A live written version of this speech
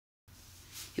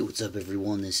Hey, what's up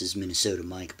everyone? This is Minnesota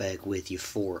Mike back with you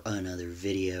for another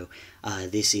video.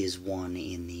 This is one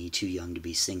in the Too Young to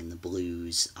Be Singing the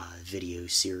Blues video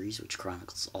series, which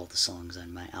chronicles all the songs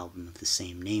on my album of the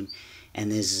same name.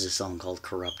 And this is a song called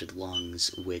Corrupted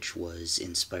Lungs, which was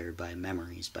inspired by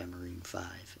Memories by Maroon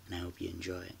 5. And I hope you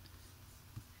enjoy it.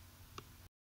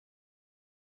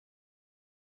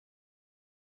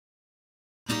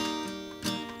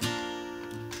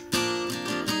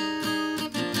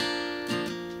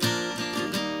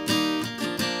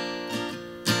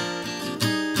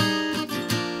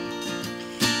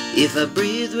 If I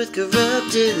breathed with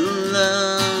corrupted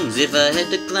lungs, if I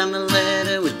had to climb a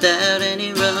ladder without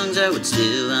any rungs, I would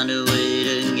still find a way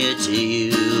to get to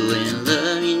you and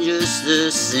love you just the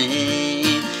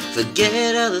same.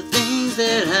 Forget all the things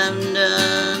that I've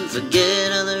done,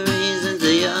 forget all the reasons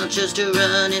they all chose to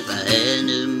run. If I had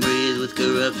to breathe with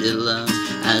corrupted lungs,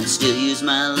 I'd still use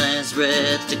my last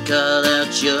breath to call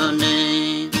out your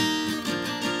name.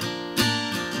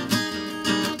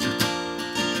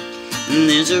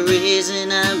 There's a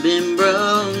reason I've been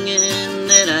broken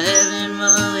that I haven't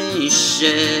fully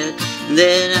shared,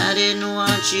 that I didn't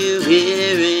want you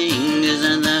hearing, cause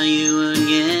I thought you would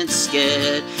get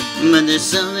scared. But there's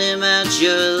something about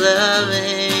your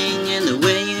loving and the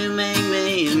way you make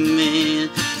me feel.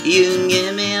 You can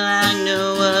get me like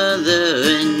no other,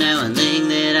 and now I think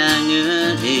that I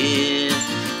could hear.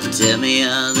 Tell me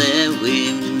all that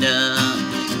we've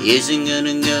done isn't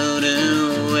gonna go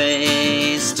to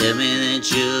waste. Tell me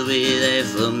that you'll be there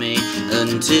for me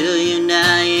until your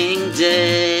dying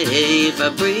day. If I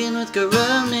breathe with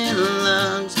corrupted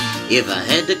lungs, if I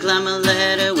had to climb a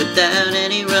ladder without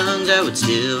any rungs, I would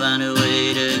still find a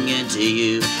way to get to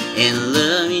you and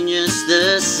love you just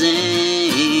the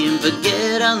same.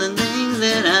 Forget all the things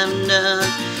that I've done,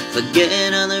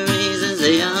 forget all the reasons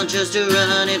they all chose to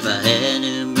run. If I had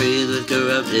to breathe with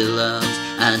corrupted lungs,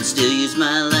 I'd still use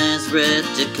my last breath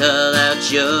to call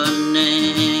out your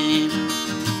name.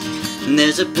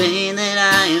 There's a pain that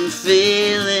I am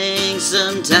feeling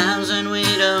sometimes when we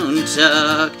don't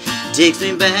talk. Takes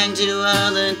me back to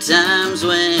all the times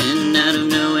when out of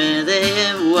nowhere they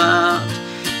have walked,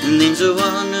 and things were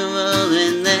wonderful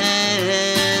and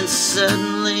then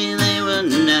suddenly they were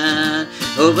not.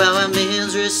 Hope our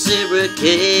meals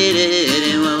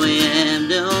reciprocated and what we have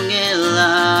don't get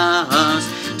lost.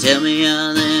 Tell me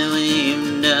all that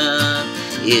we've done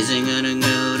isn't gonna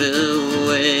go to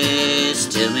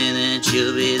waste. Tell me that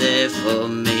you'll be there for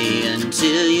me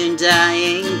until your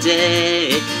dying day.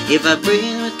 If I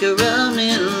breathe with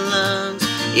corrupted lungs,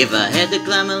 if I had to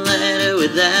climb a ladder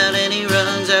without any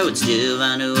rungs, I would still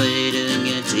find a way to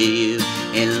get to you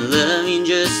and love you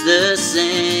just the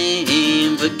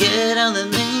same. Forget all the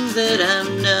things that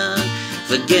I've done,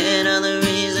 forget all the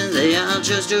reasons they all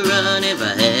chose to run. If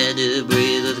I had to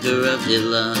breathe with corrupted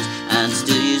lungs, I'd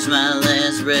still use my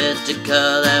last breath to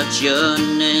call out your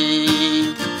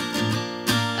name.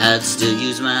 I'd still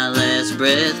use my last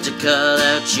breath to call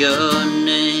out your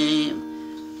name.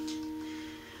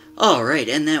 Alright,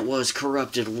 and that was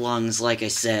Corrupted Lungs, like I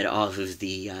said, off of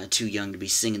the Too Young to Be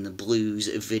Singing the Blues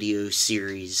video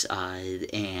series,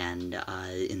 and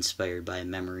inspired by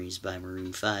Memories by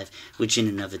Maroon 5, which in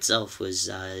and of itself was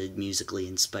musically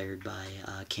inspired by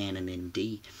Canon in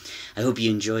D. I hope you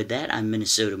enjoyed that. I'm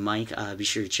Minnesota Mike. Be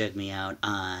sure to check me out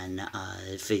on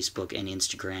Facebook and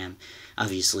Instagram,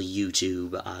 obviously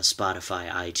YouTube, Spotify,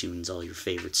 iTunes, all your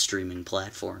favorite streaming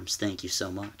platforms. Thank you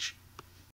so much.